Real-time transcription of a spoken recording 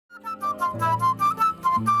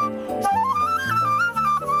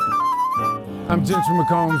I'm Jentry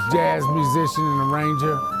McCombs, jazz musician and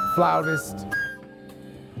arranger, flautist.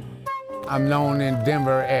 I'm known in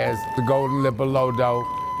Denver as the Golden Lip of Lodo,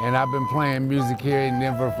 and I've been playing music here in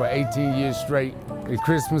Denver for 18 years straight. At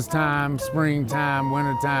Christmas time, springtime,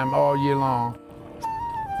 wintertime, all year long.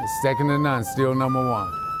 It's second to none, still number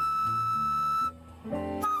one.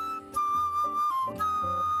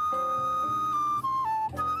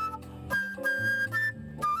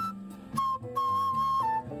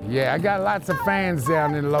 Yeah, I got lots of fans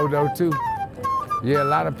down in Lodo too. Yeah, a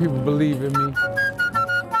lot of people believe in me.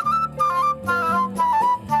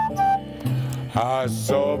 I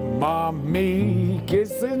saw mommy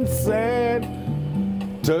kissing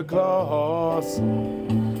Santa Claus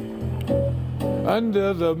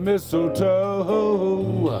under the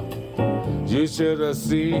mistletoe. You should have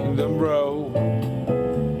seen them roll.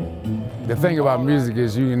 The thing about music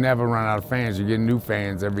is you can never run out of fans. You get new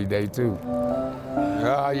fans every day too.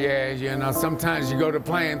 Oh yeah, you know, sometimes you go to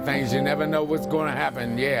playing things, you never know what's going to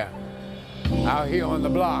happen, yeah. Out here on the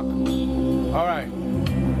block. All right.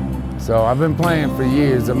 So I've been playing for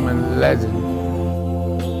years, I'm a legend.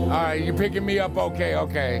 All right, you picking me up, okay,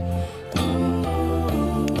 okay.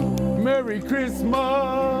 Merry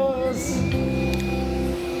Christmas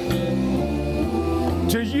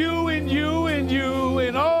to you and you and you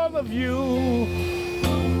and all of you.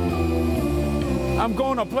 I'm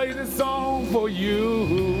gonna play this song for you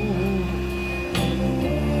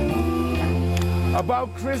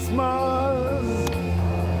about Christmas.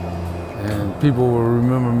 And people will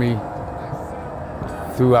remember me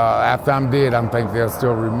throughout. After I'm dead, I think they'll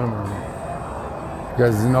still remember me.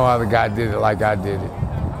 Because no other guy did it like I did it.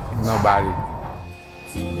 Nobody.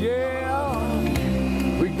 Yeah,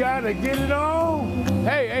 we gotta get it on.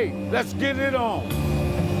 Hey, hey, let's get it on.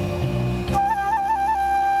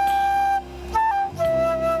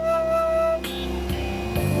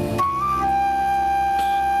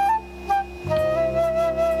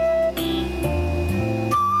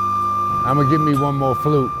 I'm gonna give me one more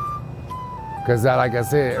flute, because like I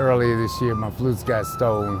said earlier this year, my flutes got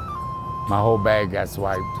stolen. My whole bag got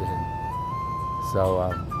swiped. And so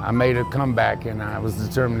I made a comeback, and I was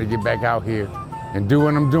determined to get back out here and do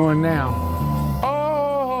what I'm doing now.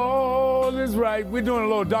 Oh, that's right. We're doing a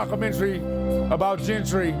little documentary about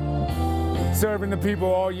Jentry, serving the people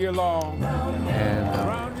all year long.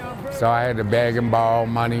 And so I had to beg and borrow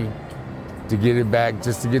money to get it back,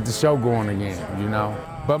 just to get the show going again, you know.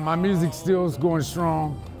 But my music still is going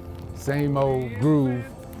strong, same old groove.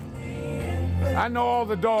 I know all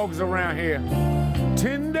the dogs around here,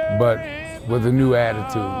 tender, but with a new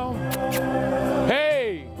attitude.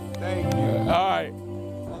 Hey, thank you. All right,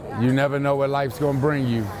 you never know what life's gonna bring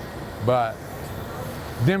you, but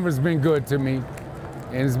Denver's been good to me,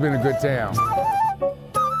 and it's been a good town.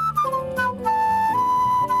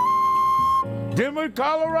 Denver,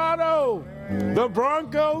 Colorado, the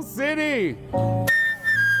Bronco City.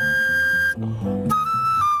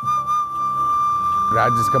 I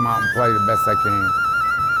just come out and play the best I can.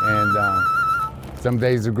 And some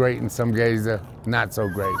days are great and some days are not so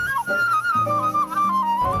great.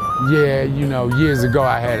 Yeah, you know, years ago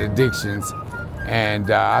I had addictions, and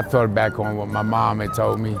I thought back on what my mom had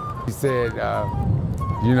told me. She said,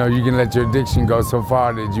 you know, you can let your addiction go so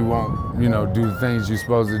far that you won't, you know, do the things you're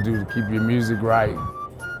supposed to do to keep your music right.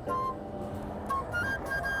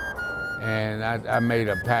 And I made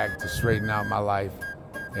a pact to straighten out my life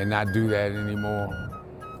and not do that anymore.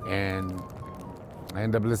 And I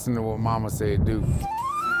ended up listening to what Mama said do.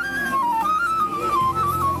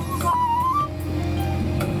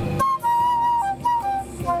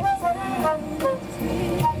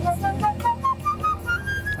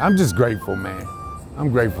 I'm just grateful, man.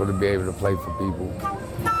 I'm grateful to be able to play for people.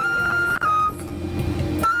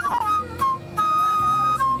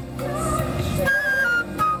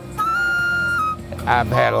 I've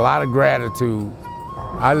had a lot of gratitude.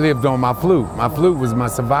 I lived on my flute. My flute was my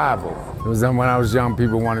survival. It was then when I was young,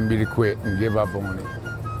 people wanted me to quit and give up on it.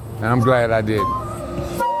 And I'm glad I didn't.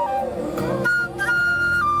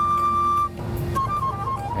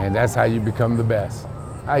 And that's how you become the best.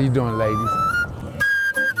 How you doing, ladies?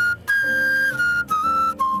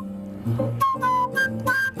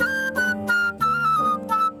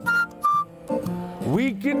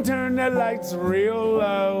 We can turn the lights real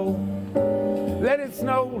low. Let it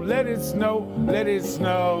snow, let it snow, let it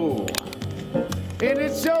snow. And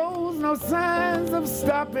it shows no signs of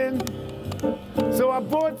stopping. So I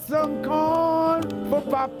bought some corn for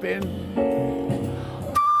popping.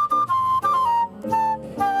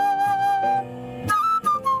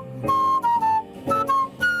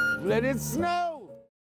 Let it snow.